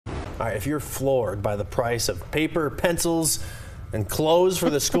All right, if you're floored by the price of paper, pencils, and clothes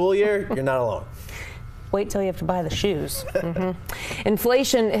for the school year, you're not alone. Wait till you have to buy the shoes.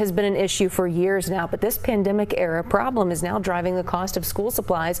 Inflation has been an issue for years now, but this pandemic era problem is now driving the cost of school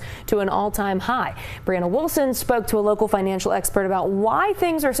supplies to an all-time high. Brianna Wilson spoke to a local financial expert about why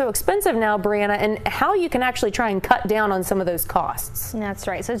things are so expensive now, Brianna, and how you can actually try and cut down on some of those costs. That's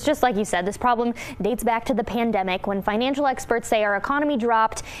right. So it's just like you said, this problem dates back to the pandemic when financial experts say our economy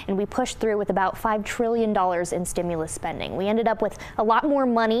dropped and we pushed through with about $5 trillion in stimulus spending. We ended up with a lot more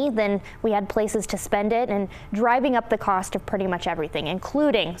money than we had places to spend it, and driving up the cost of pretty much everything,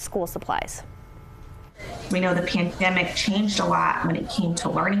 including school supplies. We know the pandemic changed a lot when it came to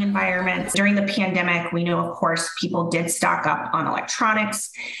learning environments. During the pandemic, we know, of course, people did stock up on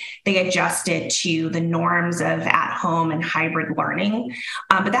electronics. They adjusted to the norms of at-home and hybrid learning.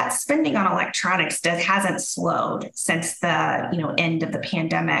 But that spending on electronics hasn't slowed since the end of the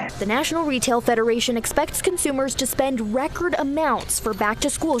pandemic. The National Retail Federation expects consumers to spend record amounts for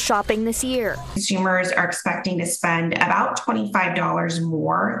back-to-school shopping this year. Consumers are expecting to spend about $25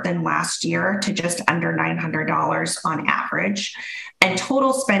 more than last year to just under $900 on average. And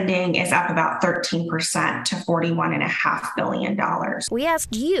total spending is up about 13% to $41.5 billion. We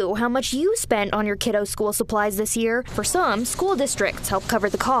asked you how much you spent on your kiddos' school supplies this year. For some, school districts help cover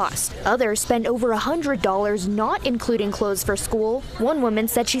the cost. Others spend over $100, not including clothes for school. One woman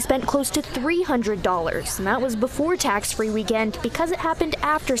said she spent close to $300, and that was before tax-free weekend because it happened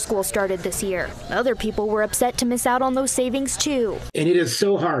after school started this year. Other people were upset to miss out on those savings too. And it is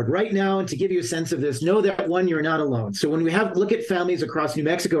so hard right now. And to give you a sense of this, know that you're not alone. So when we look at families across New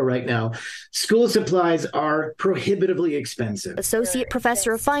Mexico right now, school supplies are prohibitively expensive. Associate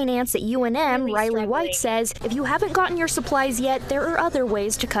Professor of Finance at UNM, Riley White, says if you haven't gotten your supplies yet, there are other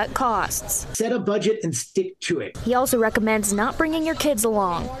ways to cut costs. Set a budget and stick to it. He also recommends not bringing your kids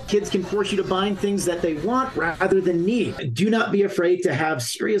along. Kids can force you to buy things that they want rather than need. Do not be afraid to have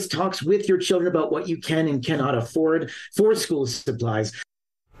serious talks with your children about what you can and cannot afford for school supplies.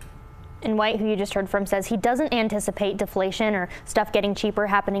 And White, who you just heard from, says he doesn't anticipate deflation or stuff getting cheaper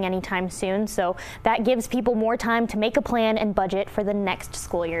happening anytime soon. So that gives people more time to make a plan and budget for the next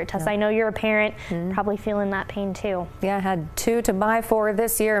school year. Tess, I know you're a parent, probably feeling that pain too. Yeah, I had 2 to buy for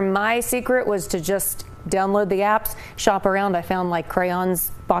this year. My secret was to just download the apps, shop around. I found like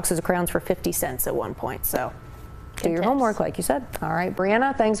boxes of crayons for 50 cents at one point. So do your homework, like you said. All right,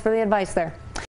 Brianna, thanks for the advice there.